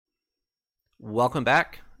Welcome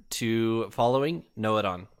back to Following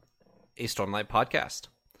Noadon, a Stormlight podcast.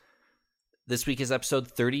 This week is episode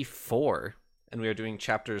 34, and we are doing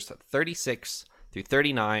chapters 36 through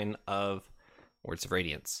 39 of Words of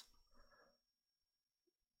Radiance.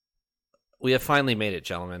 We have finally made it,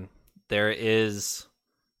 gentlemen. There is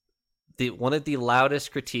one of the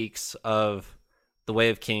loudest critiques of The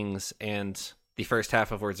Way of Kings and the first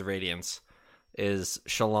half of Words of Radiance is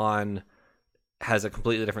Shallan has a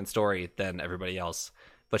completely different story than everybody else.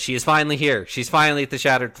 But she is finally here. She's finally at the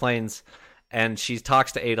Shattered Plains, and she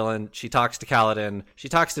talks to Adolin, she talks to Kaladin, she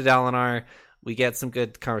talks to Dalinar. We get some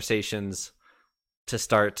good conversations to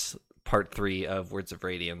start part 3 of Words of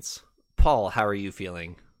Radiance. Paul, how are you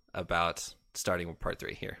feeling about starting with part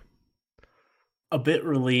 3 here? A bit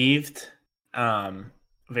relieved.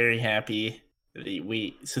 Very happy.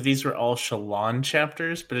 So these were all Shallan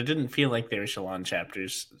chapters, but it didn't feel like they were Shallan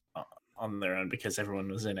chapters on their own because everyone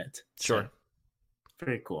was in it. Sure. So,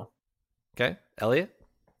 very cool. Okay, Elliot?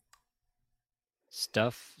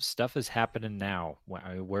 Stuff is happening now.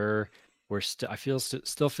 I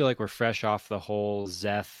still feel like we're fresh off the whole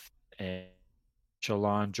Szeth and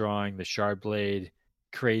Shallan drawing the Shardblade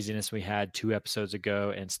craziness we had 2 episodes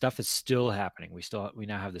ago, and stuff is still happening. We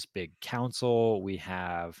now have this big council. We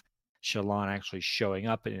have Shallan actually showing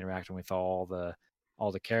up and interacting with all the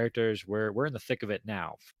characters. We're in the thick of it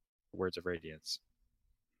now. Words of Radiance.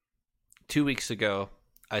 2 weeks ago,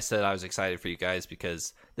 I said I was excited for you guys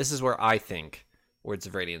because this is where I think Words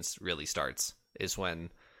of Radiance really starts, is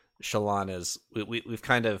when Shallan is... We've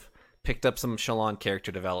kind of picked up some Shallan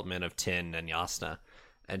character development of Tin and Jasnah,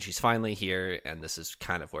 and she's finally here, and this is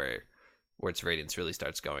kind of where Words of Radiance really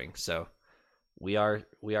starts going. So we are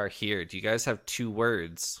here. Do you guys have 2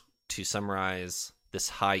 words to summarize this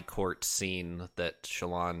high court scene that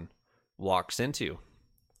Shallan walks into?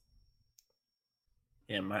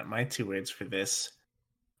 Yeah, my 2 words for this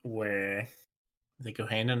were, they go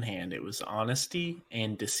hand in hand. It was honesty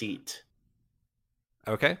and deceit.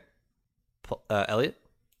 Okay. Elliot?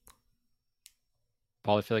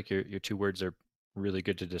 Paul, I feel like your 2 words are really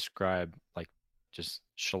good to describe like just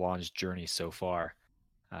Shallan's journey so far.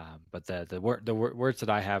 But the words that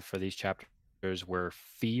I have for these chapters were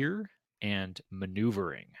fear and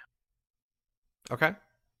maneuvering. Okay.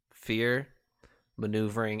 Fear,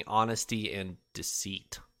 maneuvering, honesty, and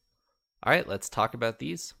deceit. All right, let's talk about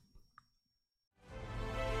these.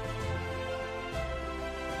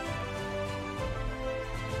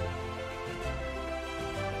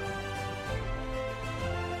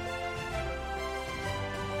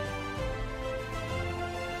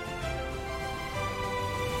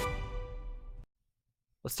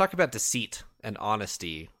 Let's talk about deceit and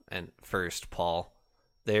honesty. And first, Paul,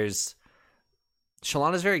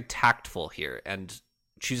 Shallan is very tactful here and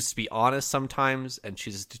chooses to be honest sometimes and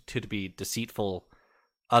chooses to be deceitful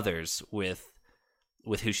others with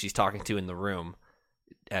who she's talking to in the room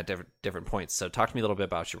at different points. So talk to me a little bit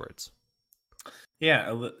about your words.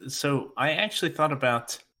 Yeah, so I actually thought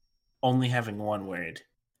about only having 1 word,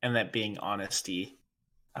 and that being honesty.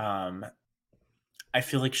 I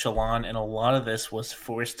feel like Shallan in a lot of this was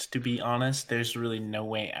forced to be honest. There's really no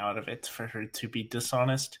way out of it for her to be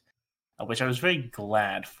dishonest, which I was very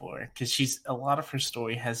glad for, because a lot of her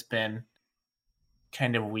story has been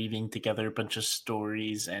kind of weaving together a bunch of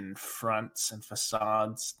stories and fronts and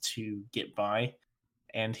facades to get by.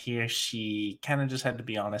 And here she kind of just had to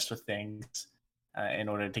be honest with things in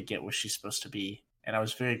order to get where she's supposed to be. And I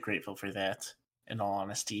was very grateful for that, in all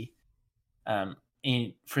honesty.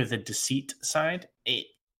 And for the deceit side, it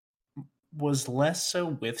was less so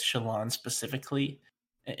with Shallan specifically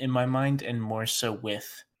in my mind, and more so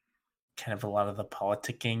with kind of a lot of the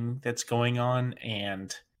politicking that's going on,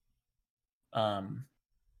 and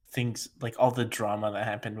things like all the drama that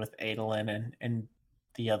happened with Adolin and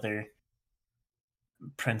the other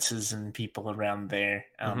princes and people around there.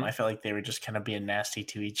 I felt like they were just kind of being nasty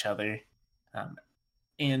to each other.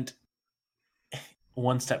 And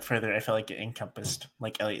one step further, I felt like it encompassed,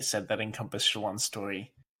 like Elliot said, that encompassed Shallan's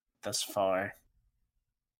story thus far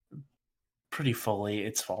pretty fully.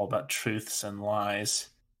 It's all about truths and lies,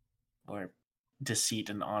 or deceit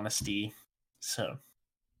and honesty. So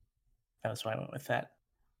that was why I went with that.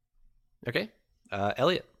 Okay.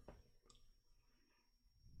 Elliot?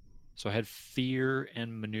 So I had fear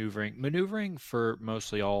and maneuvering. Maneuvering for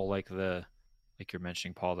mostly all like you're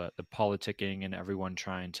mentioning, Paul, the politicking and everyone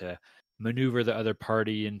trying to maneuver the other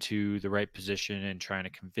party into the right position and trying to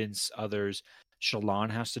convince others.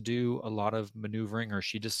 Shallan has to do a lot of maneuvering, or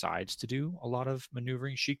she decides to do a lot of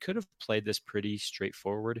maneuvering. She could have played this pretty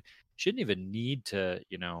straightforward. She didn't even need to,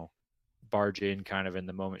 barge in kind of in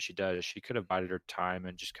the moment she does. She could have bided her time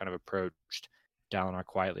and just kind of approached Dalinar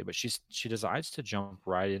quietly, but she decides to jump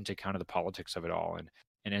right into kind of the politics of it all,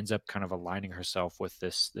 and ends up kind of aligning herself with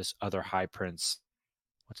this other high prince.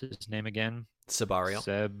 What's his name again?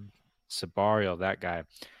 Sabariel. Sabariel, that guy.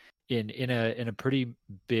 In a pretty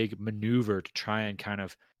big maneuver to try and kind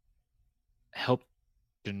of help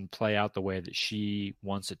and play out the way that she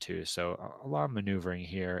wants it to. So a lot of maneuvering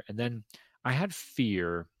here. And then I had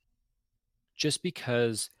fear just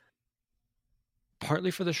because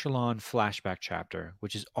partly for the Shallan flashback chapter,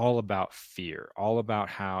 which is all about fear, all about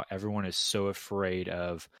how everyone is so afraid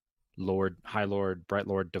of High Lord, Bright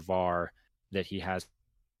Lord Devar, that he has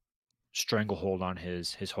stranglehold on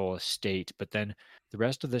his whole estate. But then the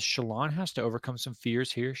rest of the Shallan has to overcome some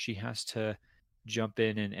fears here. She has to jump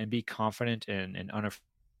in and be confident and unafraid,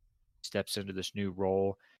 steps into this new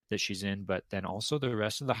role that she's in. But then also the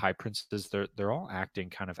rest of the high princes, they're all acting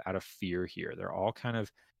kind of out of fear here.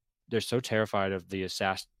 They're so terrified of the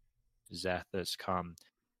assassin Szeth that's come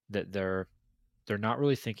that they're not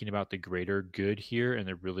really thinking about the greater good here, and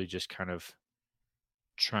they're really just kind of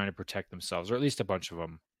trying to protect themselves, or at least a bunch of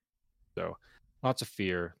them. So lots of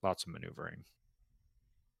fear, lots of maneuvering.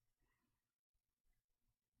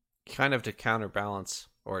 Kind of to counterbalance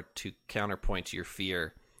or to counterpoint your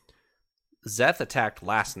fear, Szeth attacked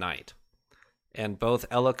last night, and both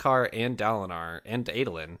Elhokar and Dalinar and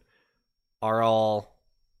Adolin are all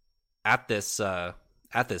at this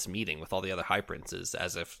meeting with all the other high princes,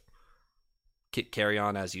 as if carry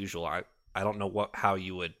on as usual. I don't know how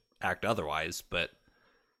you would act otherwise, but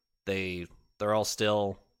they're all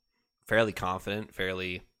still fairly confident,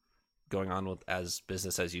 fairly going on with as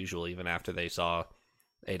business as usual, even after they saw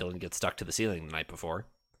Adolin get stuck to the ceiling the night before.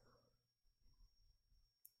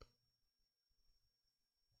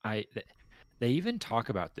 They even talk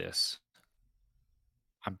about this.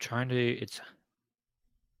 I don't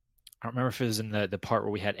remember if it was in the part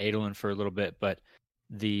where we had Adolin for a little bit, but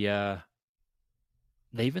they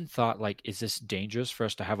even thought, like, is this dangerous for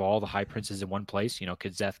us to have all the high princes in one place?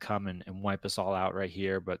 Could Szeth come and wipe us all out right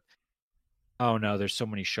here? But oh no, there's so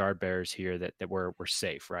many shard bearers here that we're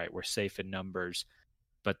safe, right? We're safe in numbers.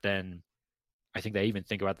 But then I think they even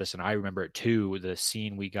think about this, and I remember it too, the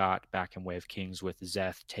scene we got back in Way of Kings with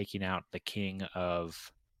Szeth taking out the king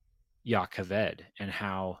of Jah-Keved, and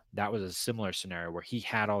how that was a similar scenario where he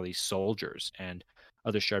had all these soldiers and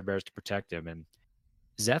other shard bearers to protect him, and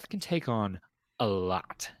Szeth can take on a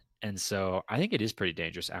lot. And so I think it is pretty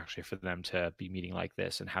dangerous actually for them to be meeting like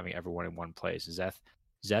this and having everyone in one place.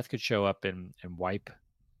 Szeth could show up and wipe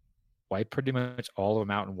pretty much all of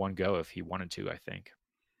them out in one go if he wanted to, I think.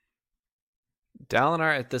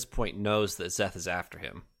 Dalinar at this point knows that Szeth is after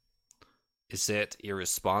him. Is it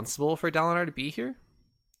irresponsible for Dalinar to be here?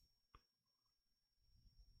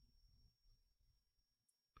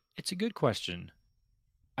 It's a good question.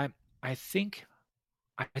 I think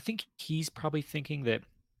he's probably thinking that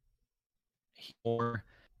he's more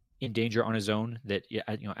in danger on his own, that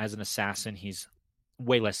as an assassin he's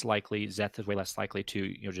way less likely, Szeth is way less likely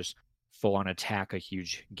to just full on attack a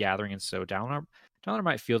huge gathering, and so Dalinar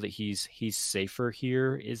might feel that he's safer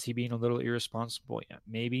here. Is he being a little irresponsible? Yeah,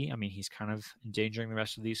 maybe. I mean, he's kind of endangering the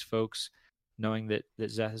rest of these folks, knowing that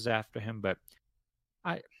Szeth is after him. But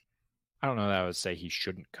I don't know that I would say he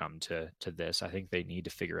shouldn't come to this. I think they need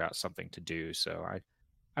to figure out something to do. So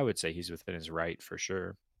I would say he's within his right for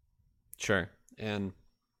sure. Sure. And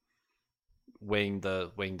weighing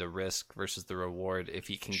the risk versus the reward, if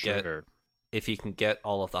he can get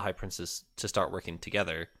all of the high princes to start working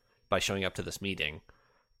together by showing up to this meeting,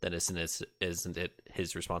 then isn't it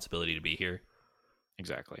his responsibility to be here?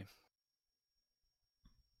 Exactly.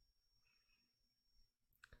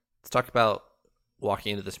 Let's talk about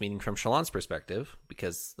walking into this meeting from Shallan's perspective,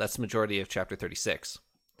 because that's the majority of chapter 36,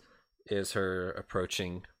 is her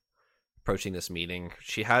approaching this meeting.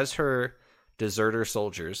 She has her deserter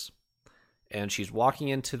soldiers, and she's walking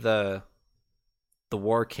into the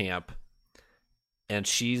war camp, and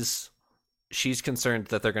she's concerned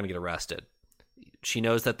that they're going to get arrested. She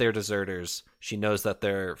knows that they're deserters. She knows that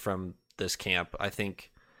they're from this camp. I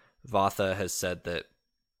think Vatha has said that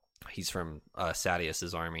he's from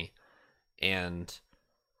Sadeas's army, and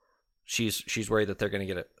she's worried that they're going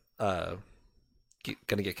to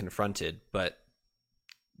get confronted. But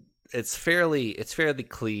it's fairly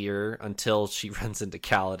clear until she runs into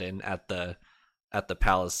Kaladin at the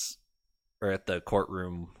palace, or at the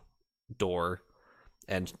courtroom door,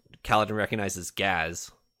 and Kaladin recognizes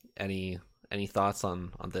Gaz. Any thoughts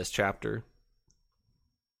on this chapter?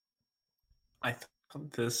 I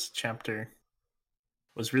thought this chapter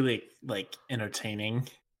was really entertaining.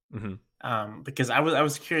 Mm-hmm. Because I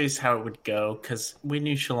was curious how it would go, because we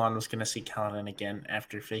knew Shallan was going to see Kaladin again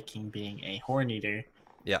after faking being a Horn Eater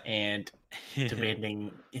Yeah. and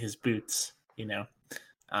demanding his boots.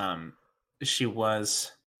 Um, she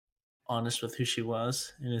was honest with who she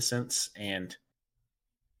was in a sense, and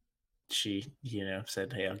she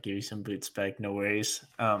said, "Hey, I'll give you some boots back, no worries."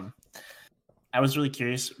 I was really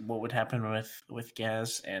curious what would happen with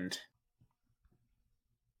Gaz, and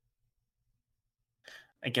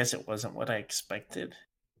I guess it wasn't what I expected.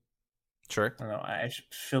 Sure. I don't know. I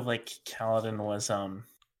feel like Kaladin was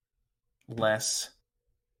less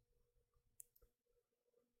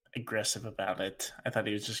aggressive about it. I thought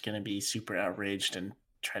he was just going to be super outraged and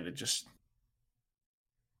try to just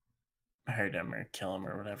hurt him or kill him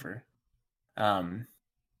or whatever.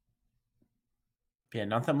 Yeah,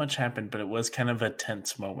 not that much happened, but it was kind of a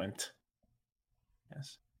tense moment.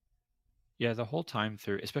 Yes. Yeah, the whole time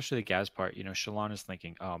through, especially the Gaz part, Shallan is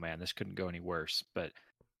thinking, "Oh man, this couldn't go any worse." But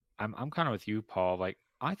I'm kind of with you, Paul. Like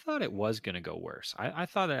I thought it was going to go worse. I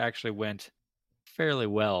thought it actually went fairly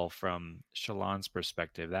well from Shallan's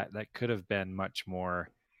perspective. That could have been much more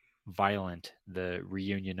violent. The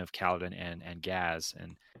reunion of Kaladin and Gaz,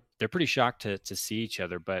 and they're pretty shocked to see each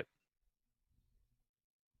other. But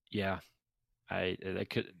yeah, it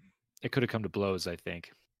could have come to blows, I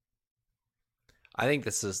think. I think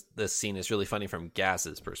this scene is really funny from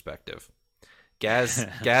Gaz's perspective.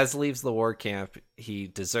 Gaz leaves the war camp. He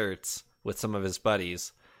deserts with some of his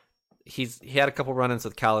buddies. He had a couple run-ins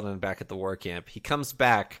with Kaladin back at the war camp. He comes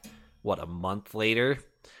back, a month later,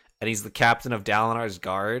 and he's the captain of Dalinar's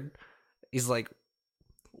guard. He's like,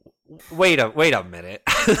 wait a minute.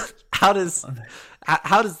 How does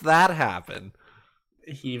that happen?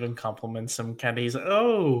 He even compliments him. Kind of, he's like,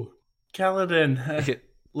 "Oh, Kaladin,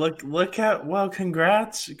 look at, well,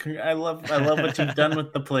 congrats! I love what you've done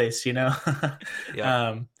with the place."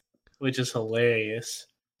 Yeah. Which is hilarious.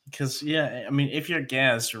 Because I mean, if you're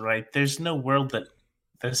Gaz, right, there's no world that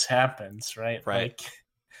this happens, right? Right. Like,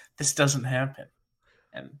 this doesn't happen,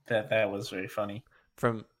 and that was very funny.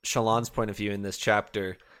 From Shallan's point of view in this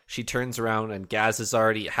chapter, she turns around and Gaz is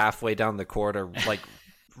already halfway down the corridor, like,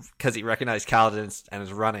 because he recognized Kaladin and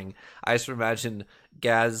is running. I just imagine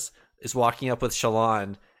Gaz is walking up with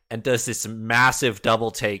Shallan and does this massive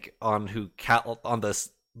double take on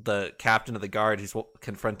the captain of the guard who's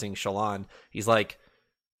confronting Shallan. He's like,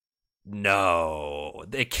 "No,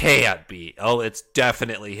 it can't be. Oh, it's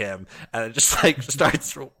definitely him," and it just like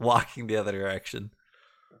starts walking the other direction.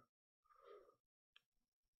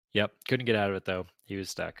 Yep, couldn't get out of it though. He was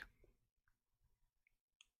stuck.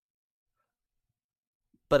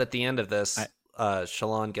 But at the end of this,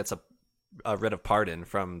 Shallan gets a writ of pardon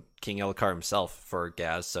from King Elhokar himself for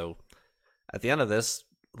Gaz. So at the end of this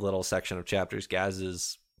little section of chapters, Gaz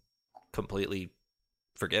is completely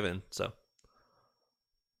forgiven. So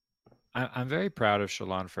I'm very proud of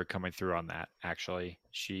Shallan for coming through on that. Actually,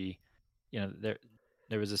 she, there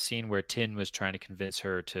was a scene where Tin was trying to convince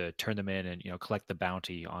her to turn them in and collect the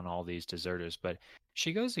bounty on all these deserters, but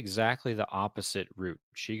she goes exactly the opposite route.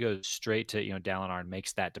 She goes straight to Dalinar and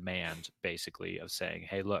makes that demand, basically, of saying,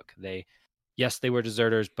 "Hey, look, they were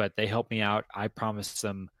deserters, but they helped me out. I promised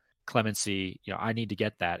them clemency. I need to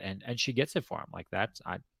get that," and she gets it for him. Like that's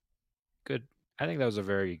good. I think that was a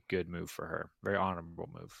very good move for her. Very honorable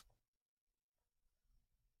move.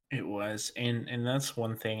 It was, and that's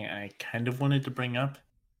one thing I kind of wanted to bring up.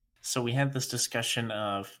 So we had this discussion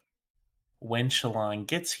of when Shallan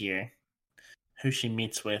gets here, who she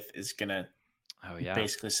meets with is gonna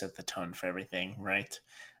basically set the tone for everything, right?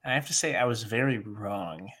 And I have to say I was very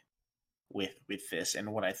wrong with this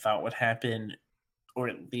and what I thought would happen, or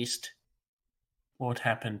at least what would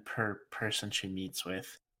happen per person she meets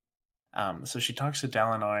with. So she talks to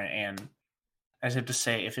Dalinar, and I have to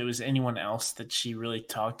say, if it was anyone else that she really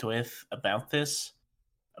talked with about this,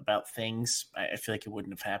 about things, I feel like it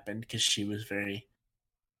wouldn't have happened, because she was very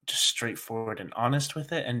just straightforward and honest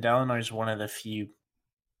with it. And Dalinar is one of the few,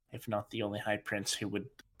 if not the only, High Prince who would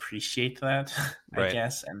appreciate that, Right. I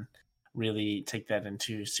guess, and really take that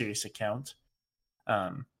into serious account.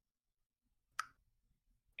 And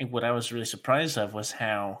what I was really surprised of was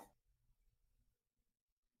how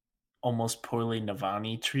almost poorly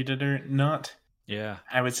Navani treated her. Not, Yeah,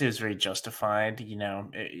 I would say it was very justified.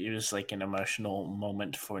 It was like an emotional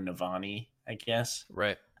moment for Navani, I guess,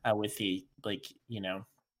 right. with the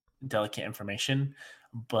delicate information.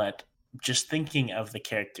 But just thinking of the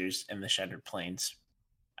characters in the Shattered Plains,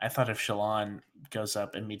 I thought if Shallan goes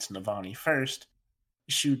up and meets Navani first,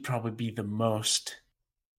 she would probably be the most,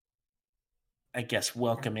 I guess,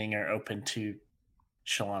 welcoming or open to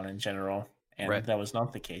Shallan in general, and Right. that was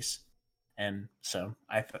not the case. And so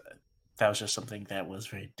I that was just something that was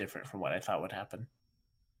very different from what I thought would happen.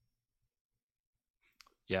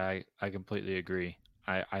 Yeah, I completely agree.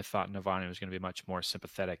 I thought Navani was going to be much more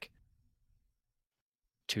sympathetic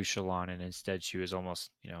to Shallan, and instead she was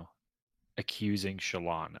almost, accusing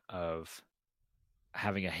Shallan of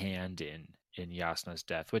having a hand in Yasna's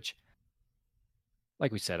death, which,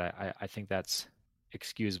 like we said, I think that's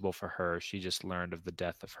excusable for her. She just learned of the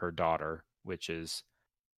death of her daughter, which is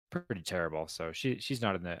pretty terrible. So she's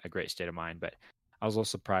not in a great state of mind. But I was a little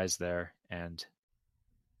surprised there, and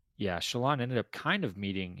yeah, Shallan ended up kind of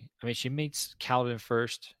meeting. I mean, she meets Kaladin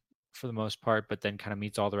first for the most part, but then kind of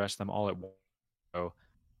meets all the rest of them all at once. So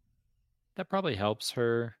that probably helps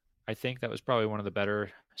her. I think that was probably one of the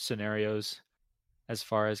better scenarios as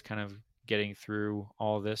far as kind of getting through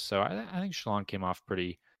all of this. So I think Shallan came off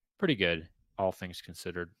pretty good, all things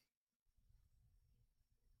considered.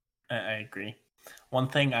 I agree. One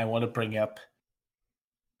thing I want to bring up,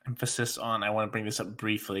 emphasis on, I want to bring this up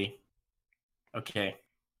briefly. Okay.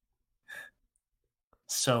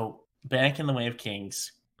 So, back in The Way of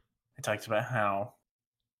Kings, I talked about how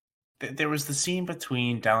there was the scene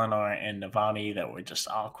between Dalinar and Navani that were just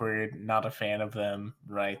awkward, not a fan of them,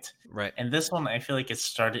 right? Right. And this one, I feel like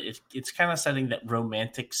it's kind of setting that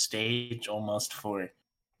romantic stage almost for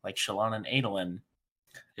like Shallan and Adolin.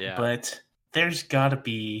 Yeah. But there's got to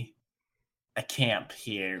be a camp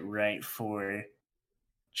here, right, for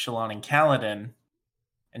Shallan and Kaladin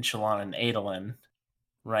and Shallan and Adolin,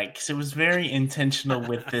 right? Because it was very intentional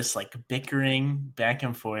with this like bickering back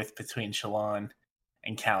and forth between Shallan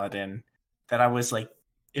and Kaladin that I was like,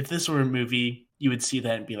 if this were a movie, you would see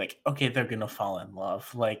that and be like, okay, they're gonna fall in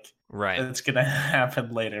love, like Right. that's gonna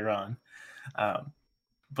happen later on.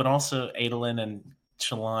 But also Adolin and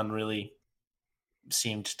Shallan really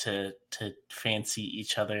seemed to fancy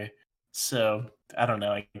each other. So I don't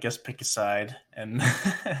know. I guess pick a side, and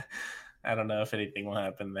I don't know if anything will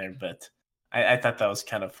happen there. But I thought that was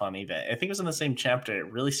kind of funny. That I think it was in the same chapter.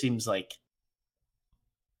 It really seems like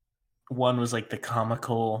one was like the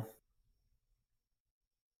comical.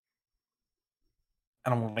 I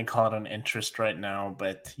don't want to call it an interest right now,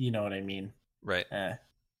 but you know what I mean. Right.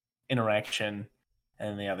 Interaction,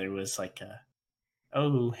 and the other was like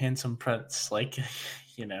oh, handsome prince, like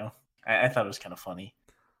I thought it was kind of funny,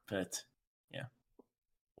 but yeah.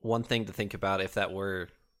 One thing to think about if that were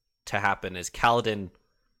to happen is Kaladin,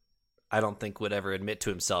 I don't think would ever admit to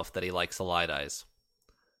himself that he likes the light eyes.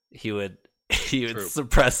 He would True.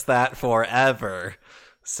 suppress that forever.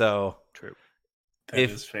 So True. That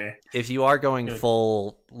is fair. If you are going Good.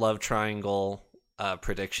 full love triangle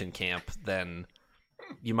prediction camp, then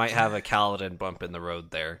you might have a Kaladin bump in the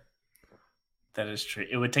road there. That is true.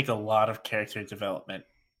 It would take a lot of character development,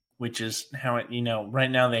 which is how it, right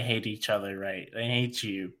now they hate each other, right? They hate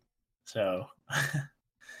you. So,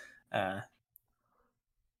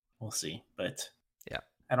 we'll see. But yeah,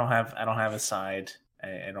 I don't have a side.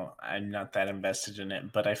 I'm not that invested in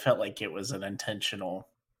it, but I felt like it was an intentional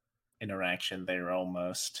interaction there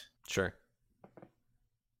almost. Sure.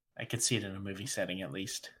 I could see it in a movie setting at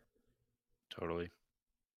least. Totally.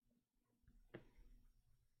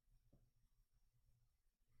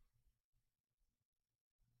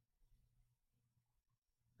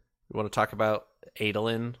 We want to talk about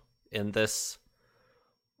Adolin in this.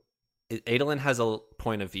 Adolin has a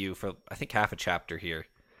point of view for, I think, half a chapter here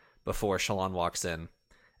before Shallan walks in.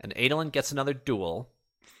 And Adolin gets another duel,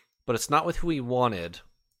 but it's not with who he wanted.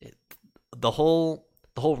 The whole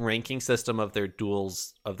ranking system of their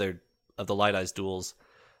duels, of the Light Eyes duels,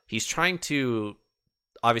 he's trying to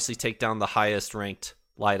obviously take down the highest ranked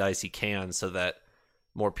Light Eyes he can so that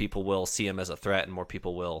more people will see him as a threat and more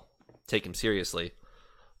people will take him seriously.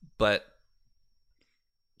 But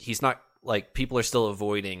he's not, like, people are still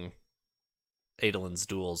avoiding Adolin's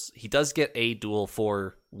duels. He does get a duel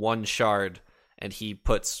for one shard, and he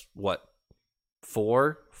puts,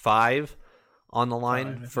 5 on the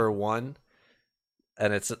line for one.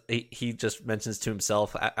 And he just mentions to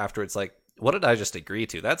himself afterwards, like, what did I just agree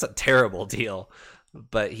to? That's a terrible deal.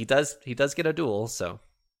 But he does get a duel, so.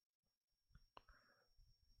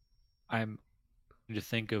 I'm to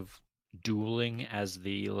think of dueling as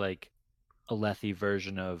the Alethi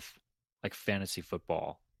version of like fantasy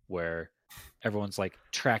football, where everyone's like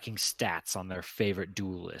tracking stats on their favorite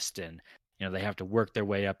duelist, and they have to work their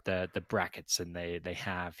way up the brackets, and they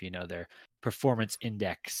have their performance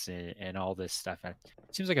index and all this stuff. And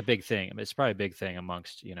it seems like a big thing. I mean, it's probably a big thing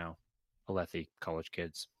amongst Alethi college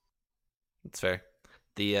kids. That's fair.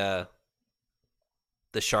 The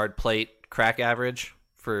shard plate crack average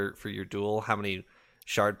for your duel, how many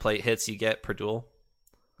shard plate hits you get per duel?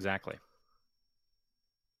 Exactly.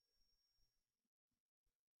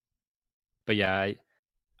 But yeah,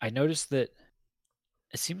 I noticed that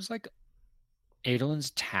it seems like Adolin's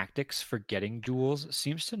tactics for getting duels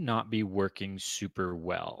seems to not be working super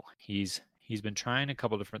well. He's been trying a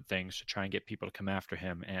couple different things to try and get people to come after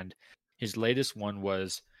him, and his latest one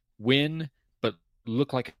was win but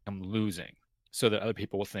look like I'm losing, so that other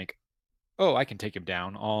people will think, "Oh, I can take him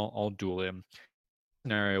down. I'll duel him."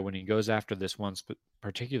 Scenario when he goes after this one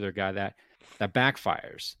particular guy that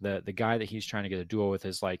backfires. The guy that he's trying to get a duel with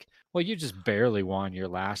is like, "Well, you just barely won your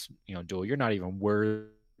last duel. You're not even worth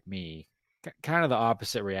me." Kind of the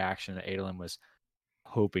opposite reaction that Adolin was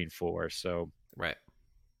hoping for. So Right.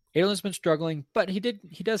 Adolin's been struggling, but he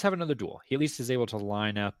does have another duel. He at least is able to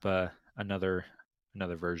line up another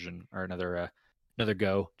version or another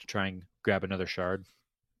go to try and grab another shard.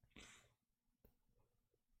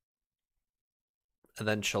 And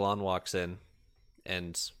then Shallan walks in,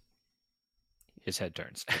 and his head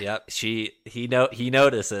turns. Yep, he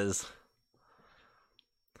notices.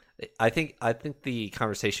 I think the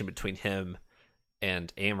conversation between him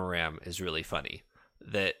and Amaram is really funny.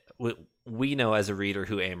 That we know as a reader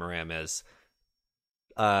who Amaram is.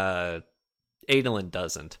 Adolin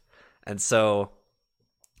doesn't, and so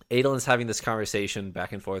Adolin's having this conversation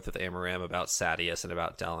back and forth with Amaram about Sadeas and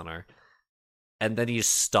about Dalinar. And then he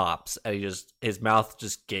just stops and his mouth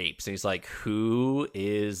just gapes and he's like, "Who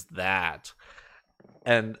is that?"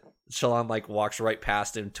 And Shallan like walks right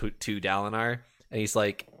past him to Dalinar and he's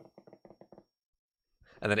like,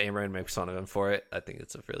 and then Amaran makes fun of him for it. I think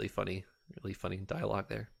it's a really funny dialogue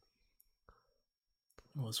there.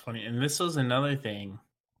 It was funny. And this was another thing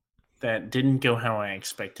that didn't go how I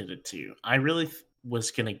expected it to. I really was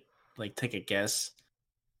going to like take a guess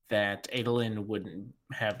that Adolin wouldn't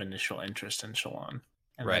have initial interest in Shallan,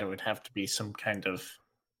 and Right. that it would have to be some kind of,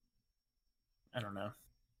 I don't know,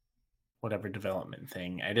 whatever development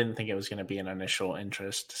thing. I didn't think it was going to be an initial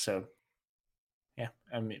interest. So, yeah,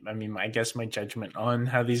 I mean, I guess my judgment on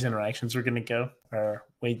how these interactions are going to go are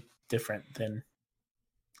way different than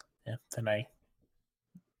I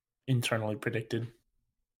internally predicted.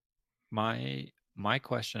 My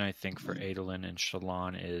question, I think, for Adolin and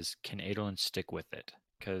Shallan is, can Adolin stick with it?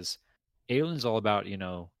 Because Adolin's all about,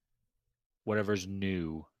 whatever's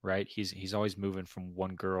new, right? He's always moving from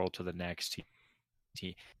one girl to the next.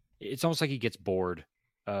 It's almost like he gets bored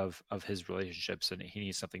of his relationships and he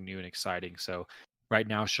needs something new and exciting. So right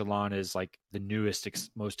now, Shallan is like the newest,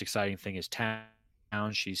 most exciting thing is town.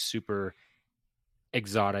 She's super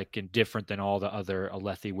exotic and different than all the other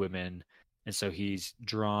Alethi women. And so he's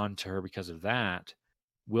drawn to her because of that.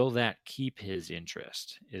 Will that keep his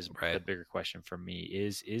interest is Right. the bigger question for me.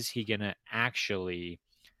 Is he going to actually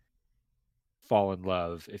fall in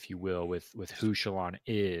love, if you will, with who Shallan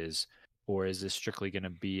is? Or is this strictly going to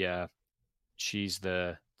be she's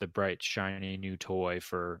the bright, shiny new toy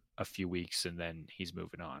for a few weeks and then he's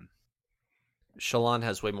moving on? Shallan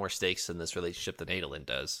has way more stakes in this relationship than Adolin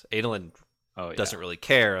does. Adolin Oh, doesn't really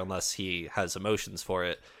care unless he has emotions for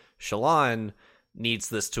it. Shallan needs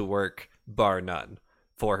this to work, bar none.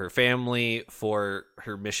 For her family, for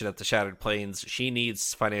her mission at the Shattered Plains, she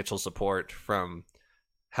needs financial support from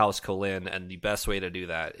House Kholin, and the best way to do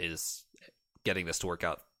that is getting this to work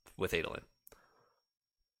out with Adolin.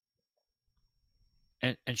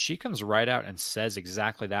 And she comes right out and says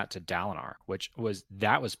exactly that to Dalinar, which was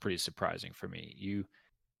pretty surprising for me. You,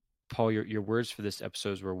 Paul, your words for this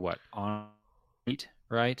episode were what? On 8,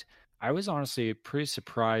 right? I was honestly pretty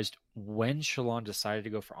surprised when Shallan decided to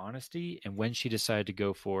go for honesty and when she decided to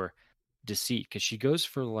go for deceit, because she goes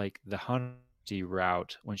for like the honesty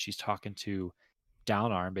route when she's talking to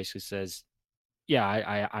Dalinar and basically says, "Yeah,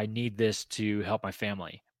 I need this to help my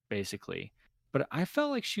family," basically. But I felt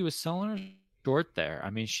like she was selling her short there. I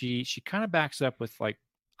mean, she kind of backs it up with like,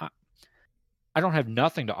 I don't have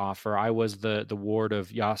nothing to offer. I was the ward of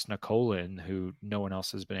Jasnah Kholin, who no one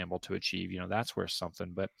else has been able to achieve. That's worth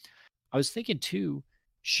something. But I was thinking too,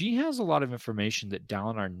 she has a lot of information that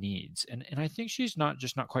Dalinar needs, and I think she's not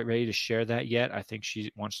quite ready to share that yet. I think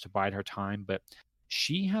she wants to bide her time, but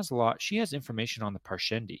she has a lot. She has information on the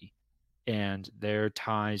Parshendi and their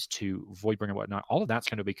ties to Voidbringer and whatnot. All of that's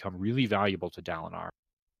going to become really valuable to Dalinar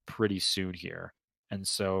pretty soon here, and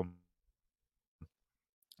so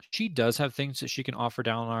she does have things that she can offer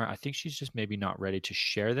Dalinar. I think she's just maybe not ready to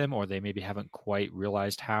share them, or they maybe haven't quite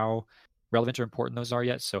realized how relevant or important those are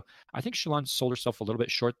yet. So I think Shallan sold herself a little bit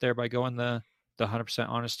short there by going the 100%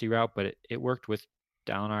 honesty route, but it worked with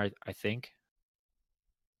Dalinar, I think.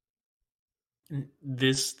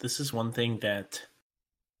 This is one thing that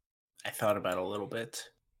I thought about a little bit,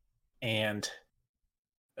 and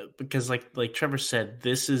because like Trevor said,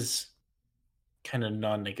 this is kind of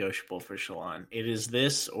non-negotiable for Shallan. It is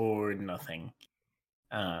this or nothing.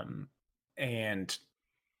 And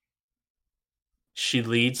she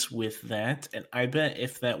leads with that, and I bet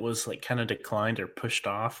if that was like kind of declined or pushed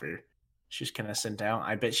off or she's kind of sent out,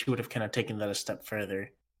 I bet she would have kind of taken that a step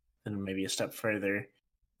further, then maybe a step further,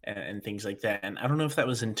 and things like that. And I don't know if that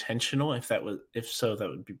was intentional. If so, that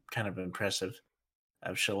would be kind of impressive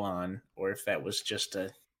of Shallan, or if that was just an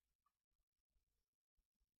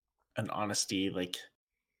honesty, like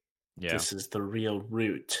this is the real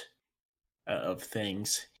root of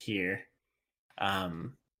things here.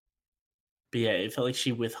 But yeah, it felt like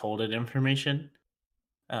she withholded information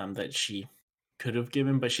that she could have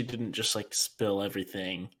given, but she didn't just like spill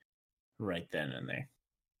everything right then and there.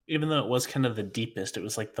 Even though it was kind of the deepest, it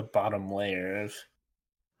was like the bottom layer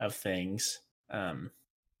of things.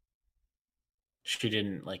 She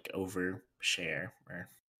didn't like overshare or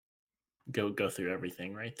go through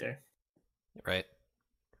everything right there. Right.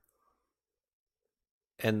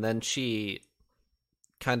 And then she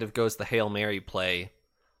kind of goes the Hail Mary play.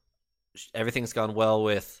 Everything's gone well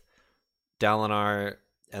with Dalinar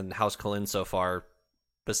and House Kholin so far,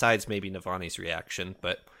 besides maybe Navani's reaction,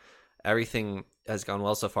 but everything has gone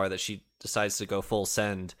well so far that she decides to go full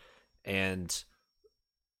send and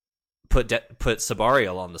put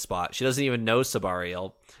Sabariel on the spot. She doesn't even know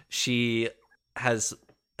Sabariel. She has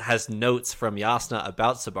notes from Jasnah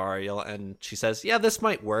about Sabariel, and she says, yeah, this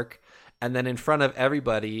might work. And then in front of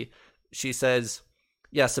everybody, she says,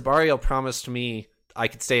 yeah, Sabariel promised me I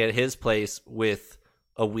could stay at his place with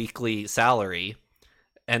a weekly salary.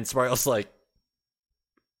 And Sabariel's like,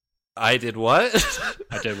 I did what?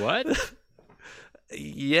 I did what?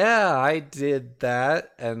 Yeah, I did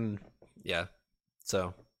that. And yeah,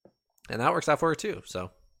 so, and that works out for her too.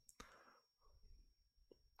 So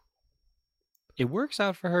it works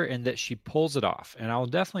out for her in that she pulls it off. And I'll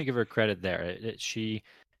definitely give her credit there. She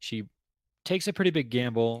takes a pretty big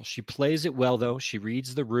gamble. She plays it well, though. She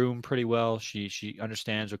reads the room pretty well. She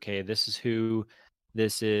understands, okay, this is who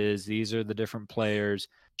this is. These are the different players.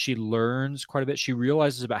 She learns quite a bit. She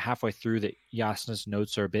realizes about halfway through that Jasnah's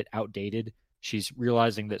notes are a bit outdated. She's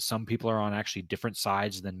realizing that some people are on actually different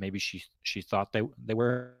sides than maybe she thought they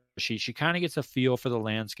were. She kind of gets a feel for the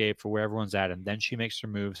landscape, for where everyone's at, and then she makes her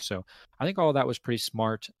move. So I think all of that was pretty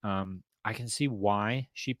smart. I can see why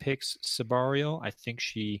she picks Sabariel. I think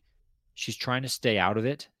she's trying to stay out of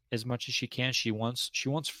it as much as she can. She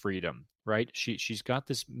wants freedom, right? She's got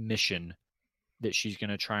this mission that she's going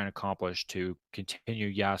to try and accomplish to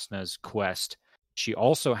continue Jasnah's quest. She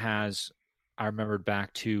also has, I remembered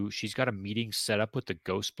back to, she's got a meeting set up with the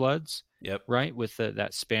Ghostbloods. Yep. Right? With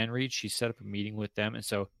that span read, she set up a meeting with them. And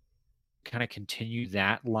so kind of continue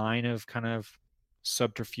that line of kind of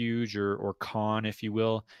subterfuge or con, if you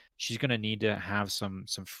will. She's going to need to have some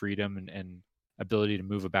freedom and ability to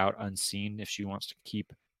move about unseen if she wants to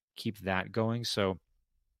keep that going. So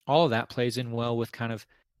all of that plays in well with kind of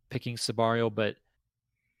picking Sabariel, but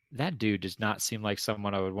that dude does not seem like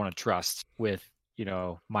someone I would want to trust with,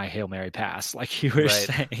 my Hail Mary pass, like you were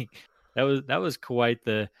saying. That was quite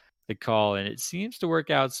the call, and it seems to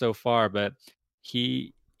work out so far, but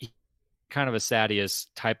he kind of a Sadius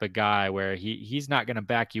type of guy where he's not going to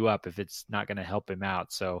back you up if it's not going to help him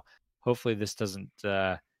out. So hopefully this doesn't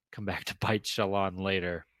come back to bite Shallan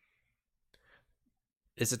later.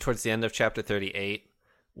 Is it towards the end of chapter 38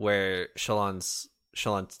 where Shallan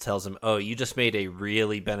tells him, oh, you just made a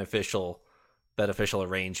really beneficial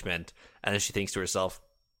arrangement, and then she thinks to herself,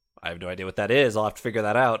 I have no idea what that is, I'll have to figure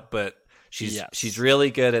that out. But she's really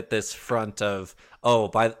good at this front of,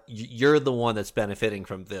 you're the one that's benefiting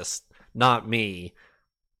from this, not me.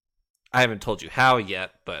 I haven't told you how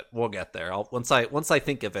yet, but we'll get there. Once I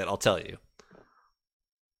think of it, I'll tell you.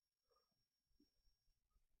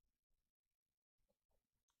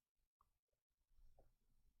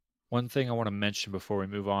 One thing I want to mention before we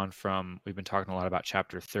move on from, we've been talking a lot about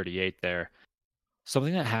chapter 38 there.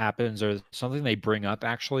 Something that happens, or something they bring up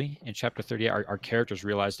actually in chapter 38, our characters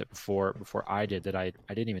realized it before I did, that I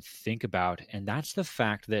didn't even think about, and that's the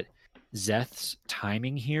fact that Szeth's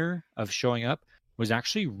timing here of showing up was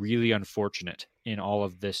actually really unfortunate in all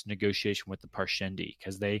of this negotiation with the Parshendi,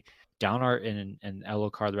 because Dalinar and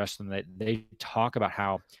Elhokar, the rest of them, they talk about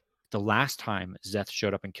how the last time Szeth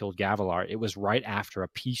showed up and killed Gavilar, it was right after a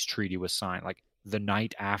peace treaty was signed, like the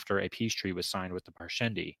night after a peace treaty was signed with the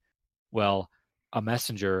Parshendi. Well, a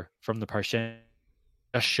messenger from the Parshendi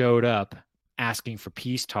just showed up asking for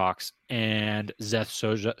peace talks, and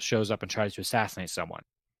Szeth shows up and tries to assassinate someone.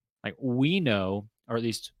 Like, we know, or at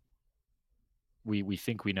least we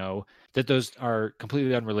think we know, that those are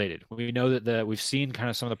completely unrelated. We know that we've seen kind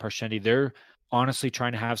of some of the Parshendi, they're honestly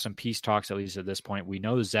trying to have some peace talks, at least at this point. We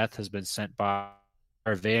know Szeth has been sent by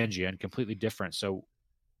Arvangian, completely different. So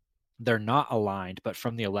they're not aligned, but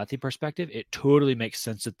from the Alethi perspective, it totally makes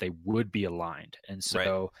sense that they would be aligned. And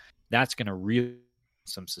so that's going to really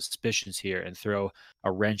some suspicions here and throw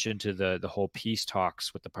a wrench into the whole peace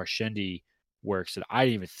talks with the Parshendi works that I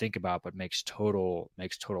didn't even think about, but makes total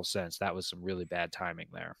sense. That was some really bad timing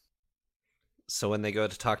there. So when they go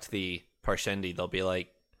to talk to the Parshendi, they'll be like,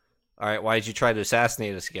 all right, why did you try to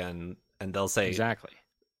assassinate us again? And they'll say, exactly.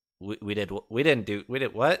 We did what?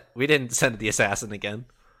 We didn't send the assassin again.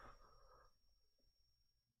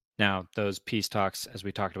 Now, those peace talks, as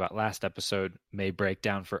we talked about last episode, may break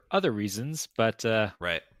down for other reasons, but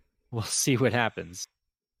we'll see what happens.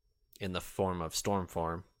 In the form of storm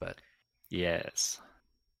form, but... Yes.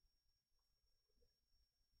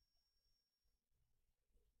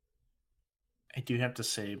 I do have to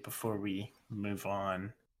say, before we move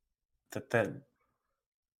on, that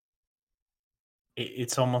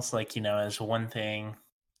it's almost like, as one thing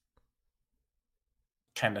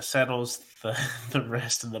kind of settles, the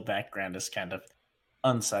rest of the background is kind of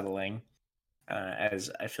unsettling. As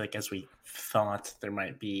I feel like, as we thought there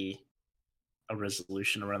might be a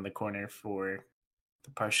resolution around the corner for the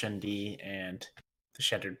Parshendi and the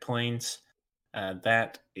Shattered Plains,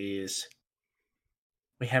 that is,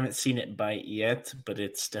 we haven't seen it bite yet, but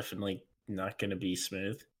it's definitely not going to be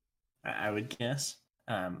smooth, I would guess.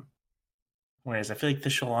 Whereas I feel like the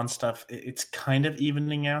Shallan stuff, it's kind of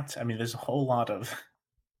evening out. I mean, there's a whole lot of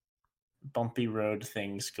bumpy road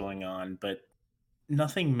things going on, but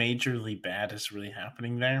nothing majorly bad is really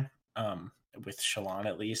happening there. With Shallan,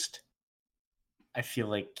 at least, I feel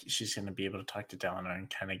like she's going to be able to talk to Dalinar and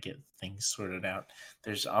kind of get things sorted out.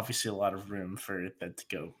 There's obviously a lot of room for that to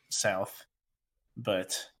go south,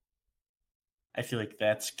 but I feel like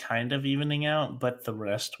that's kind of evening out. But the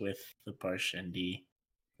rest with the Parshendi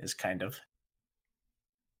is kind of,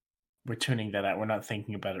 we're tuning that out. We're not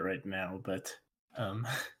thinking about it right now, but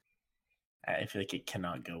I feel like it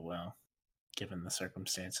cannot go well given the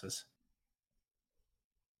circumstances.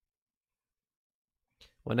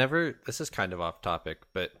 Whenever, this is kind of off topic,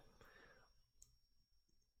 but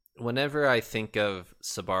whenever I think of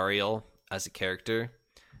Sebarial as a character,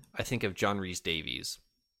 I think of John Rhys-Davies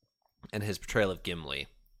and his portrayal of Gimli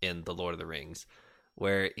in The Lord of the Rings,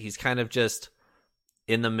 where he's kind of just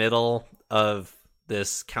in the middle of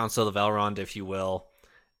this Council of Elrond, if you will,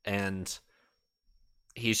 and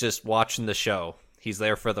he's just watching the show. He's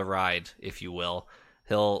there for the ride, if you will.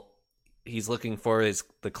 He's looking for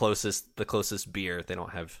the closest beer. They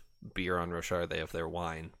don't have beer on Roshar, they have their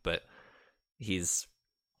wine, but he's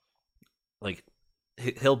like,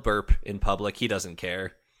 he'll burp in public, he doesn't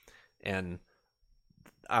care. And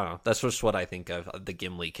I don't know, that's just what I think of the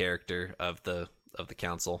Gimli character of the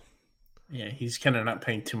council. Yeah, he's kind of not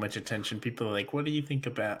paying too much attention. People are like, what do you think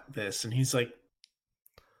about this? And he's like,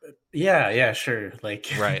 yeah, sure.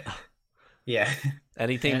 Like, right. Yeah.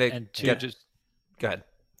 Anything just go ahead.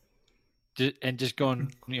 And just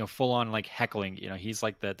going, full on like heckling, he's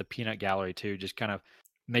like the peanut gallery too, just kind of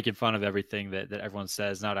making fun of everything that everyone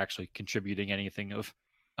says, not actually contributing anything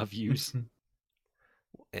of use.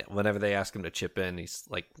 Whenever they ask him to chip in, he's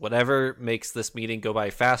like, whatever makes this meeting go by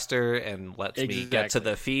faster and lets me get to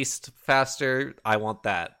the feast faster, I want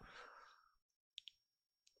that.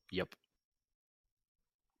 Yep.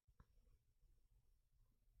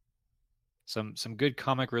 Some good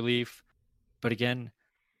comic relief, but again,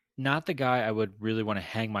 not the guy I would really want to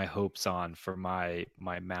hang my hopes on for my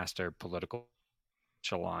master political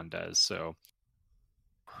Shallan does. So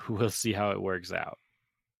we'll see how it works out.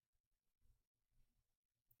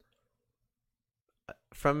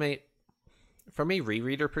 From a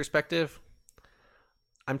rereader perspective,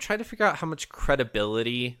 I'm trying to figure out how much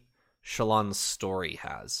credibility Shallan's story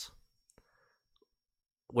has.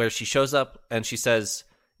 Where she shows up and she says,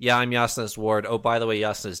 yeah, I'm Yasna's ward. Oh, by the way,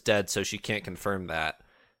 Yasna's dead, so she can't confirm that.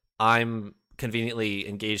 I'm conveniently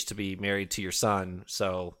engaged to be married to your son,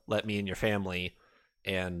 so let me in your family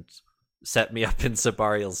and set me up in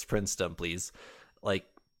Sebarial's princedom, please. Like,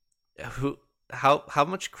 how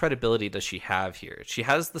much credibility does she have here? She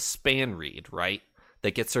has the span read, right?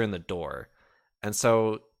 That gets her in the door. And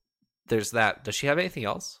so there's that. Does she have anything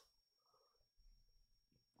else?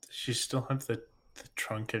 Does she still have the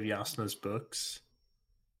trunk of Yasna's books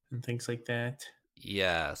and things like that?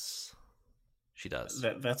 Yes, she does.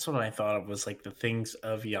 That's what I thought of, was like the things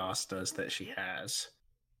of Yasna's that she has.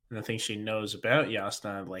 And the things she knows about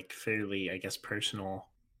Yasna, like fairly, I guess, personal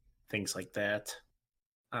things like that.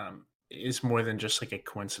 Is more than just like a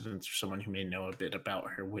coincidence, or someone who may know a bit about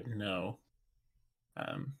her would know.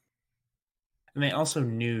 And they also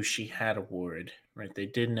knew she had a ward, right? They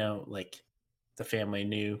did know, like, the family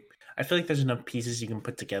knew. I feel like there's enough pieces you can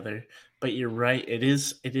put together, but you're right. It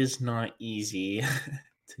is not easy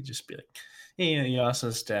to just be like, hey, you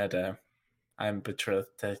also said I'm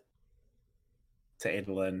betrothed to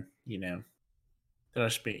Adolin.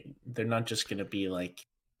 They're not just gonna be like,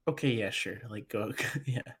 okay, yeah, sure, like go,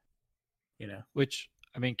 yeah, you know. Which,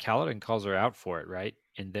 I mean, Kaladin calls her out for it, right?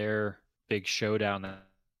 In their big showdown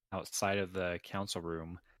outside of the council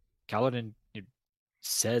room, Kaladin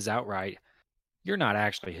says outright, "You're not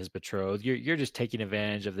actually his betrothed. You're just taking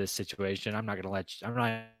advantage of this situation. I'm not going to let you. I'm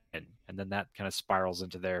not." And then that kind of spirals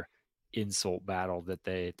into their insult battle that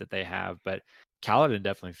they have. But Kaladin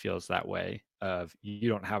definitely feels that way. Of you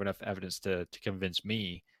don't have enough evidence to convince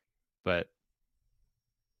me, but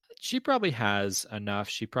she probably has enough.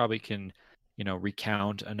 She probably can,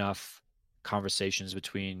 recount enough conversations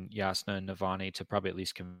between Yasna and Navani to probably at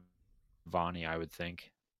least convince Navani, I would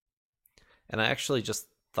think. And I actually just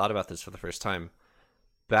thought about this for the first time.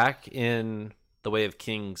 Back in The Way of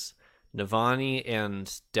Kings, Navani and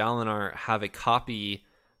Dalinar have a copy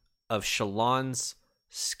of Shallan's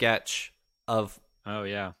sketch of Oh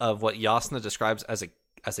yeah. of what Yasna describes as a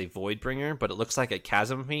Voidbringer, but it looks like a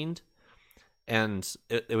chasm fiend. And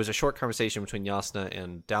it was a short conversation between Yasna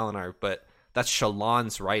and Dalinar, but that's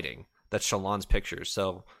Shallan's writing. That's Shallan's pictures.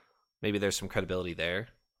 So maybe there's some credibility there.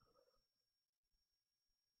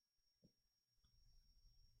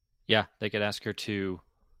 Yeah, they could ask her to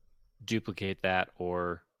duplicate that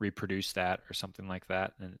or reproduce that or something like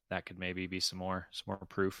that, and that could maybe be some more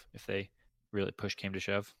proof if they really push came to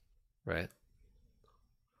shove. Right.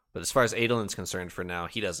 But as far as Adolin's concerned for now,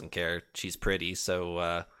 he doesn't care. She's pretty,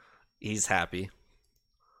 so he's happy.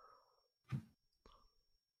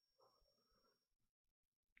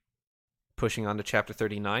 Pushing on to chapter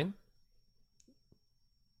 39.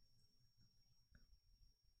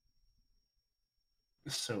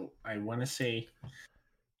 So I want to say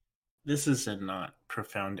this is a not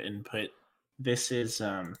profound input. This is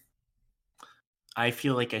I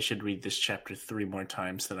feel like I should read this chapter 3 more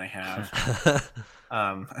times than I have.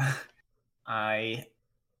 I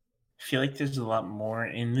feel like there's a lot more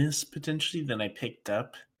in this potentially than I picked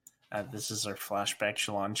up. This is our flashback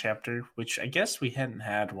Shallan chapter, which I guess we hadn't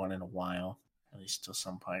had one in a while, at least till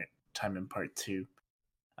some time in part 2.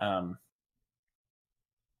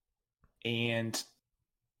 And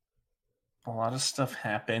a lot of stuff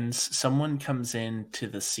happens. Someone comes into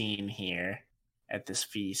the scene here at this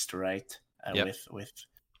feast, right? Yep. With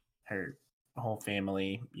her whole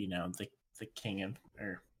family, the king of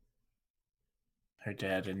her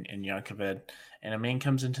dad and Yakoved, and a man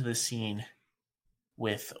comes into the scene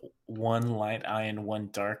with one light eye and one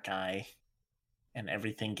dark eye, and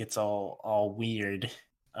everything gets all weird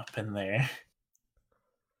up in there.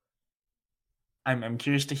 I'm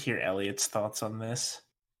curious to hear Elliot's thoughts on this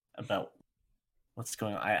about what's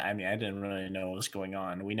going on. I mean, I didn't really know what was going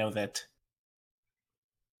on. We know that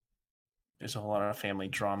there's a whole lot of family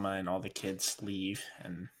drama and all the kids leave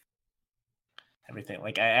and everything.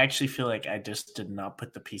 Like, I actually feel like I just did not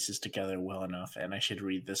put the pieces together well enough, and I should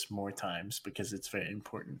read this more times because it's very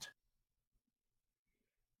important.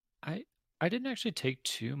 I didn't actually take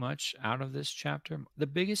too much out of this chapter. The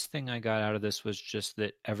biggest thing I got out of this was just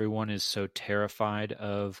that everyone is so terrified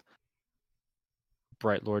of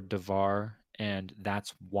Bright Lord Devar, and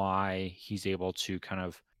that's why he's able to kind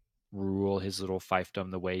of rule his little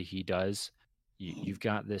fiefdom the way he does. You've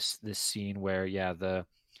got this scene where, yeah, the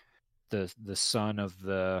son of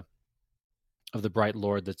the Bright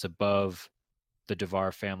Lord that's above the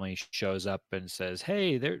Devar family shows up and says,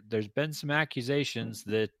 "Hey, there's been some accusations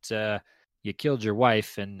that you killed your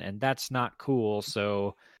wife, and that's not cool.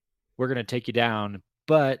 So we're going to take you down."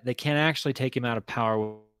 But they can't actually take him out of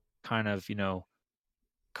power, kind of,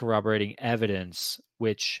 corroborating evidence,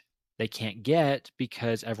 which they can't get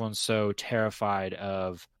because everyone's so terrified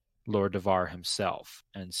of Lord Devar himself.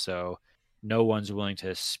 And so no one's willing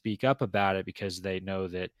to speak up about it because they know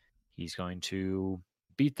that he's going to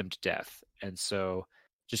beat them to death. And so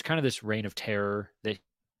just kind of this reign of terror that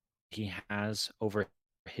he has over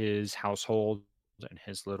his household and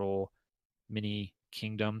his little mini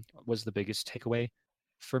kingdom was the biggest takeaway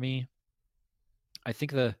for me. I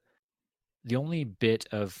think the only bit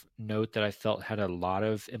of note that I felt had a lot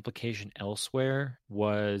of implication elsewhere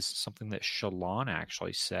was something that Shallan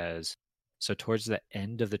actually says. So towards the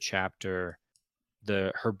end of the chapter,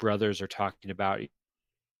 her brothers are talking about,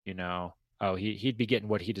 oh, he'd be getting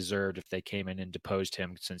what he deserved if they came in and deposed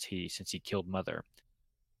him since he killed Mother.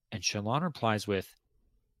 And Shallan replies with,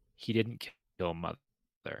 he didn't kill Mother.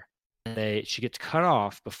 She gets cut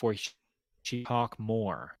off before she talk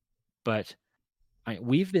more. But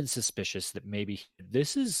we've been suspicious that maybe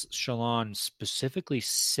this is Shallan specifically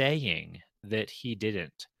saying that he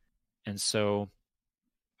didn't. And so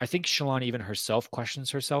I think Shallan even herself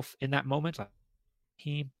questions herself in that moment.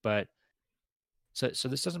 But so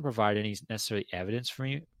this doesn't provide any necessary evidence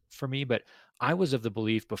for me, but I was of the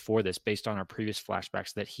belief before this, based on our previous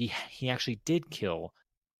flashbacks, that he actually did kill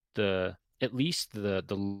at least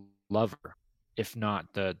the lover, if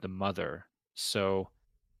not the mother. So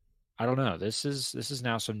I don't know. This is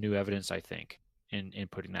now some new evidence, I think, in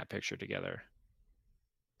putting that picture together.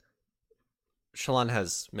 Shallan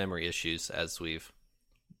has memory issues, as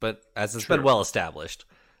has True. been well established.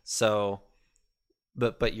 So,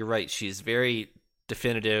 but you're right. She's very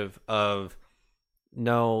definitive of,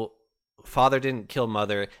 no, father didn't kill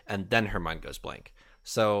mother, and then her mind goes blank.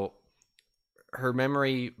 So her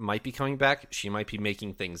memory might be coming back. She might be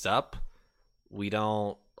making things up. We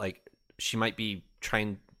don't like. She might be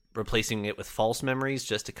replacing it with false memories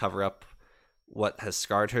just to cover up what has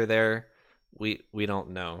scarred her there. We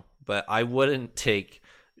don't know. But I wouldn't take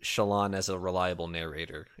Shallan as a reliable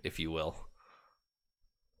narrator, if you will.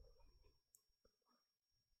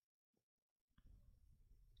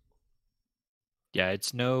 Yeah,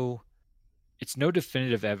 it's no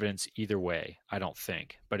definitive evidence either way, I don't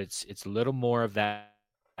think. But it's a little more of that,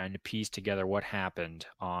 and to piece together what happened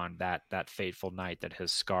on that fateful night that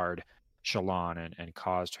has scarred Shallan and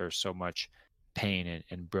caused her so much pain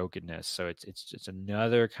and brokenness. So it's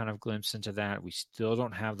another kind of glimpse into that. We still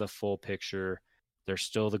don't have the full picture. There's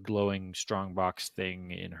still the glowing strongbox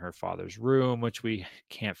thing in her father's room, which we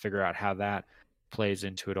can't figure out how that plays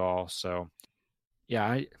into it all. So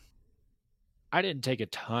yeah, I didn't take a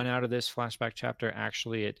ton out of this flashback chapter.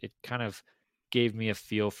 Actually, it kind of gave me a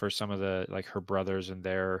feel for some of the, like, her brothers and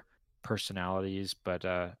their personalities, but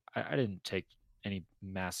I didn't take any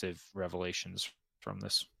massive revelations from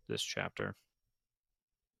this chapter.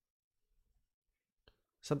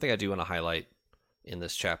 Something I do want to highlight in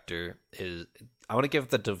this chapter is I want to give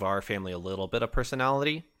the Devar family a little bit of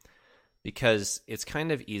personality, because it's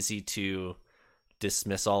kind of easy to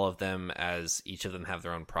dismiss all of them as each of them have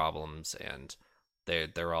their own problems, and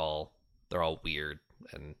they're all weird,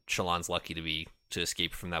 and Shallan's lucky to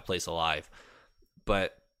escape from that place alive.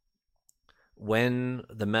 But when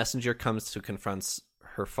the messenger comes to confront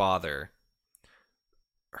her father,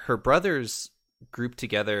 her brothers group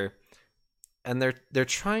together, and they're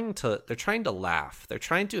trying to laugh. They're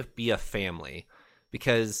trying to be a family,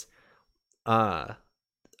 because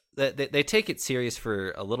they take it serious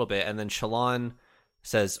for a little bit, and then Shallan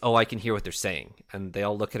says, "Oh, I can hear what they're saying," and they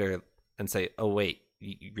all look at her and say, "Oh, wait,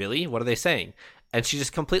 really? What are they saying?" And she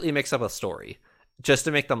just completely makes up a story just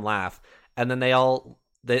to make them laugh. And then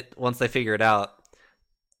once they figure it out,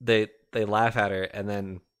 they laugh at her, and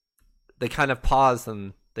then they kind of pause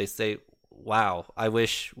and they say, "Wow, I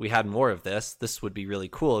wish we had more of this. This would be really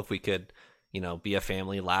cool if we could, be a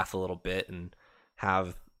family, laugh a little bit, and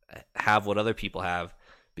have what other people have,"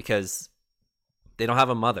 because they don't have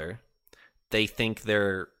a mother. They think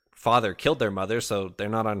their father killed their mother, so they're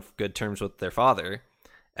not on good terms with their father,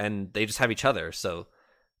 and they just have each other. So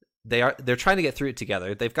they're trying to get through it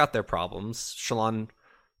together. They've got their problems. Shallan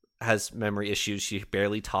has memory issues. She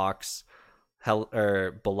barely talks.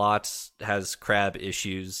 Balat has crab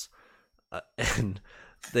issues, and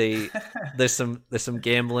there's some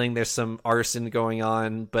gambling, there's some arson going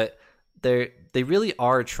on, but they really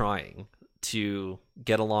are trying to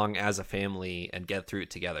get along as a family and get through it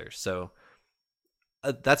together. So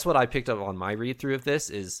that's what I picked up on my read through of this,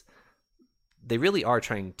 is they really are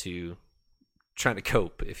trying to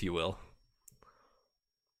cope, if you will.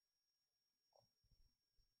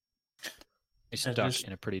 They're stuck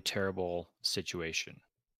in a pretty terrible situation,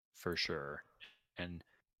 for sure. And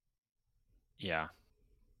yeah,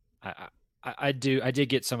 I did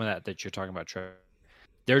get some of that you're talking about, Trevor.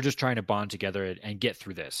 They're just trying to bond together and get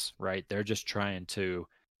through this, right? They're just trying to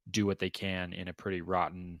do what they can in a pretty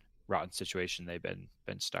rotten situation they've been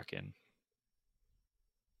stuck in.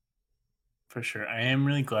 For sure. I am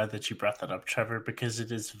really glad that you brought that up, Trevor, because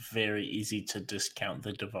it is very easy to discount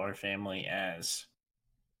the Devar family as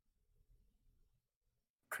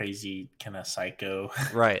crazy, kind of psycho.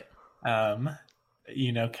 Right. Kind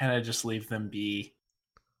of just leave them be,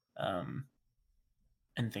 and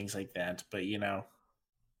things like that. But,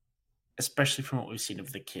 especially from what we've seen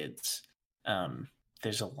of the kids,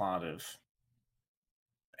 there's a lot of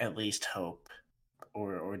at least hope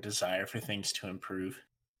or desire for things to improve.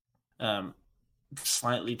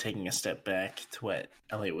 Slightly taking a step back to what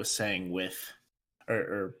Elliot was saying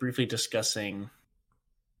or briefly discussing,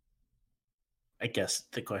 I guess,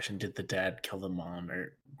 the question, did the dad kill the mom,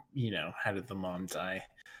 or, how did the mom die?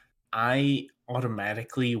 I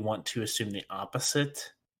automatically want to assume the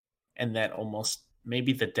opposite, and that almost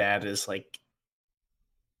maybe the dad is like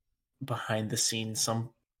behind the scenes some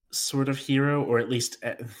sort of hero, or at least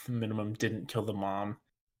at the minimum didn't kill the mom,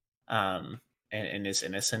 and is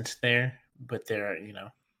innocent there. But there are,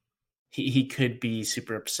 he could be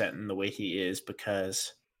super upset in the way he is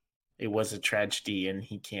because it was a tragedy and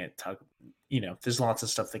he can't talk. There's lots of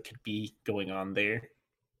stuff that could be going on there.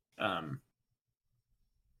 Um,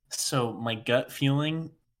 so my gut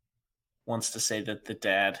feeling wants to say that the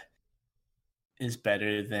dad is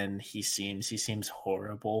better than he seems. He seems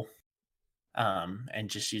horrible, and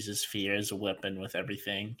just uses fear as a weapon with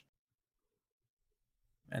everything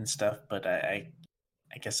and stuff. But I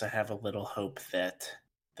guess I have a little hope that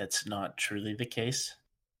that's not truly the case,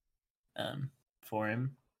 for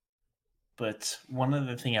him. But one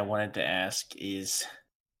other thing I wanted to ask is,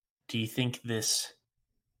 do you think this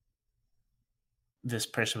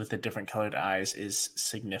person with the different colored eyes is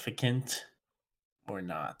significant or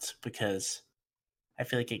not? Because I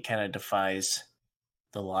feel like it kind of defies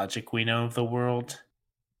the logic we know of the world.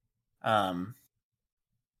 I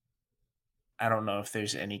don't know if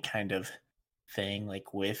there's any kind of thing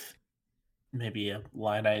like with maybe a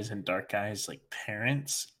light eyes and dark eyes like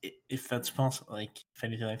parents, if that's possible, like if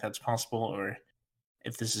anything like that's possible, or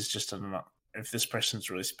if this is just if this person's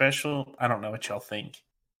really special. I don't know what y'all think,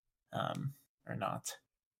 or not.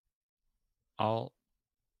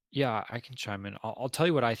 Yeah, I can chime in. I'll tell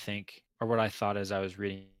you what I think, or what I thought as I was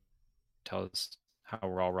reading. Tell us how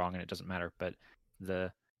we're all wrong, and it doesn't matter. But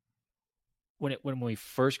when we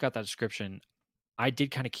first got that description, I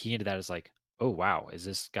did kind of key into that as like, oh wow, is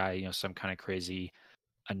this guy some kind of crazy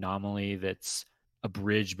anomaly that's a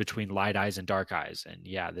bridge between light eyes and dark eyes? And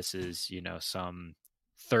yeah, this is some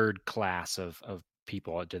third class of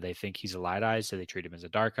people. Do they think he's a light eyes? Do they treat him as a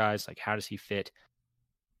dark eyes? Like, how does he fit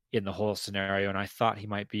in the whole scenario? And I thought he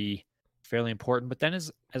might be fairly important, but then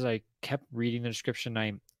as I kept reading the description,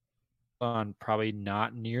 I on probably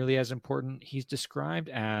not nearly as important. He's described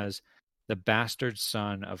as the bastard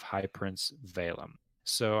son of High Prince Valem.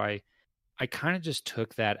 So I kind of just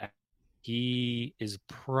took that. He is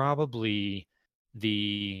probably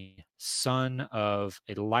the son of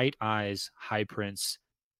a light eyes High Prince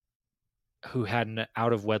who had an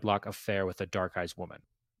out of wedlock affair with a dark eyes woman.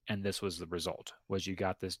 And this was the result, was you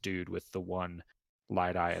got this dude with the one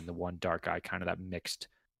light eye and the one dark eye, kind of that mixed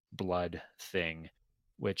blood thing,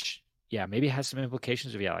 which, yeah, maybe has some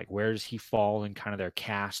implications of, like, where does he fall in kind of their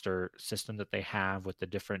caste or system that they have with the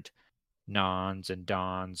different nons and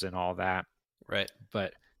dons and all that. Right.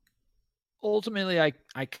 But ultimately, I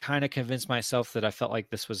kind of convinced myself that I felt like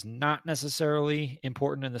this was not necessarily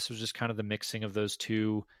important, and this was just kind of the mixing of those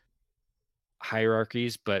two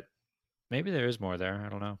hierarchies. But maybe there is more there. I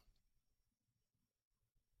don't know.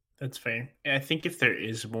 That's fair. I think if there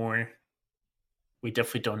is more, we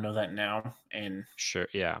definitely don't know that now, and sure,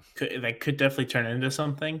 yeah, that could definitely turn into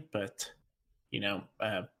something. But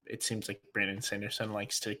it seems like Brandon Sanderson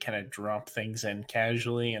likes to kind of drop things in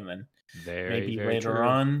casually, and then maybe later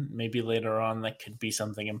on, that could be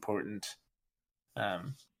something important. Yeah,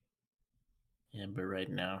 but right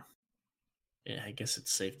now, yeah, I guess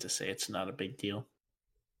it's safe to say it's not a big deal.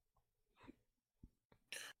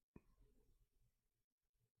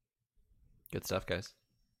 Good stuff, guys.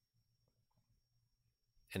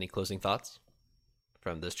 Any closing thoughts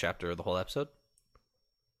from this chapter or the whole episode?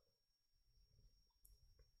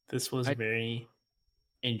 This was a very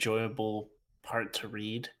enjoyable part to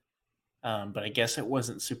read, but I guess it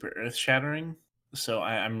wasn't super earth-shattering, so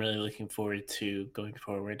I'm really looking forward to going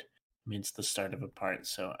forward. I mean, it's the start of a part,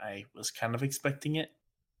 so I was kind of expecting it.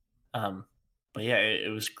 But yeah,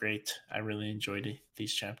 it was great. I really enjoyed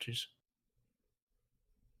these chapters.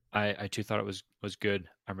 I too thought it was good.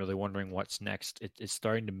 I'm really wondering what's next. It's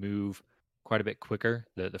starting to move quite a bit quicker.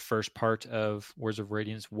 The first part of Words of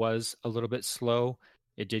Radiance was a little bit slow.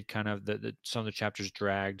 It did kind of some of the chapters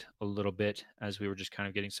dragged a little bit as we were just kind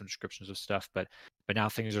of getting some descriptions of stuff. But now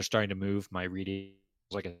things are starting to move. My reading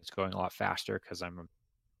feels like it's going a lot faster because I'm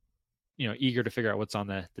eager to figure out what's on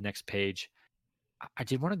the next page. I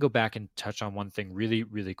did want to go back and touch on one thing really,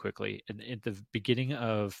 really quickly. At the beginning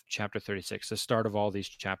of chapter 36, the start of all these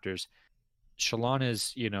chapters, Shallan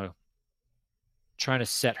is, trying to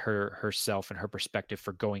set herself and her perspective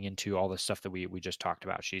for going into all the stuff that we just talked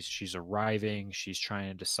about. She's arriving. She's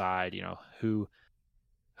trying to decide, who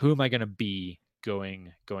am I going to be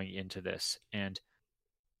going into this? And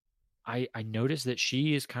I noticed that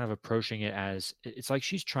she is kind of approaching it as it's like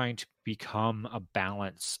she's trying to become a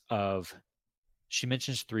balance of. She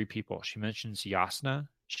mentions three people. She mentions Yasna,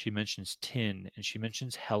 she mentions Tin, and she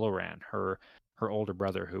mentions Helloran, her older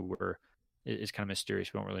brother, who is kind of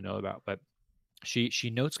mysterious. We don't really know about, but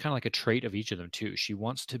she notes kind of like a trait of each of them too. She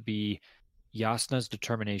wants to be Yasna's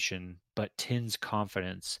determination, but Tin's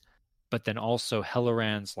confidence, but then also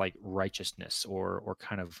Helloran's like righteousness or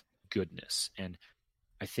kind of goodness. And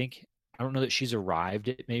I don't know that she's arrived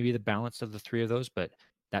at maybe the balance of the three of those, but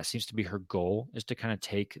that seems to be her goal, is to kind of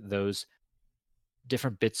take those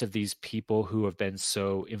different bits of these people who have been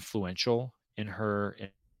so influential in her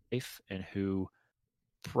life, and who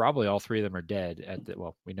probably all three of them are dead.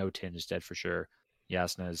 Well, we know Tin is dead for sure.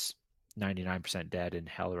 Yasna's 99% dead, and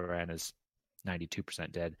Helloran is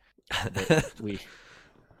 92% dead.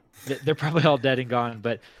 They're probably all dead and gone,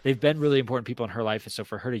 but they've been really important people in her life. And so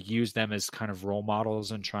for her to use them as kind of role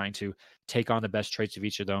models and trying to take on the best traits of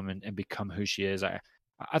each of them and become who she is, I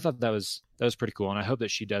thought that was pretty cool. And I hope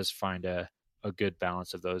that she does find a good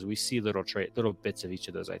balance of those. We see little bits of each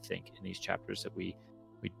of those, I think, in these chapters that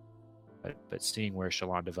but seeing where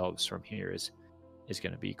Shallan develops from here is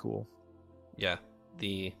going to be cool. Yeah.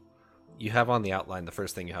 You have on the outline, the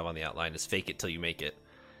first thing you have on the outline is fake it till you make it.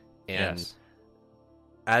 And yes.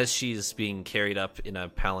 As she's being carried up in a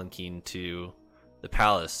palanquin to the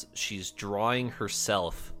palace, she's drawing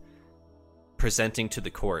herself, presenting to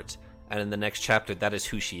the court. And in the next chapter, that is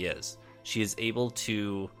who she is. She is able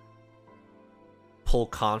to pull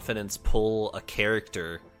confidence, pull a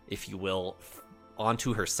character, if you will,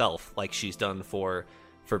 onto herself, like she's done for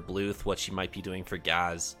Bluth, what she might be doing for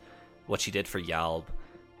Gaz, what she did for Yalb.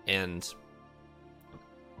 And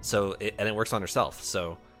so it works on herself.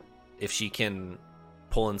 So if she can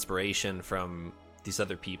pull inspiration from these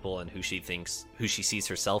other people and who she sees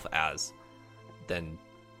herself as, then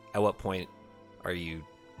at what point are you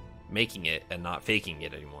making it and not faking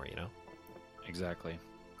it anymore, you know? Exactly.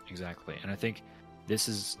 And I think this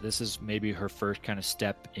is maybe her first kind of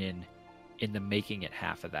step in the making it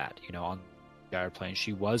half of that. You know, on the Gyre plane,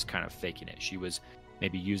 she was kind of faking it. She was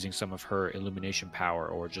maybe using some of her illumination power,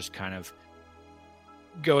 or just kind of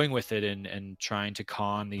going with it and trying to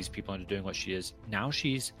con these people into doing what she is. Now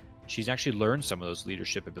she's actually learned some of those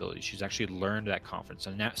leadership abilities. She's actually learned that confidence,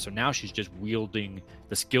 and now she's just wielding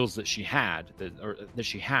the skills that she had,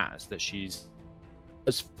 that she's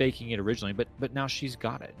was faking it originally, but now she's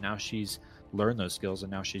got it. Now she's learned those skills,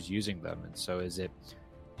 and now she's using them. And so is it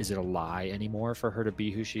a lie anymore for her to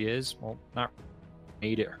be who she is? Well, not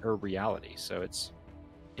made it her reality. So it's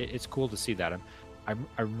cool to see that. I'm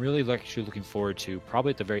really actually looking forward to,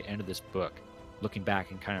 probably at the very end of this book, looking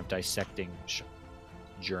back and kind of dissecting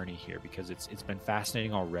journey here, because it's been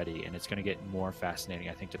fascinating already, and it's going to get more fascinating,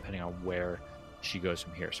 I think, depending on where she goes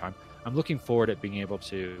from here. So I'm looking forward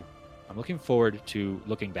to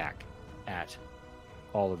looking back at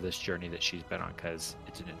all of this journey that she's been on, because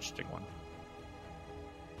it's an interesting one.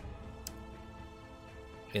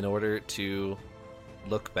 In order to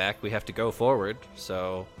look back, we have to go forward,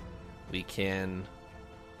 so we can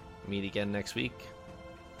meet again next week.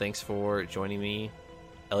 Thanks for joining me,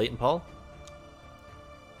 Elliot and Paul.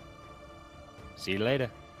 See you later.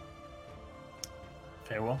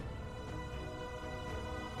 Farewell.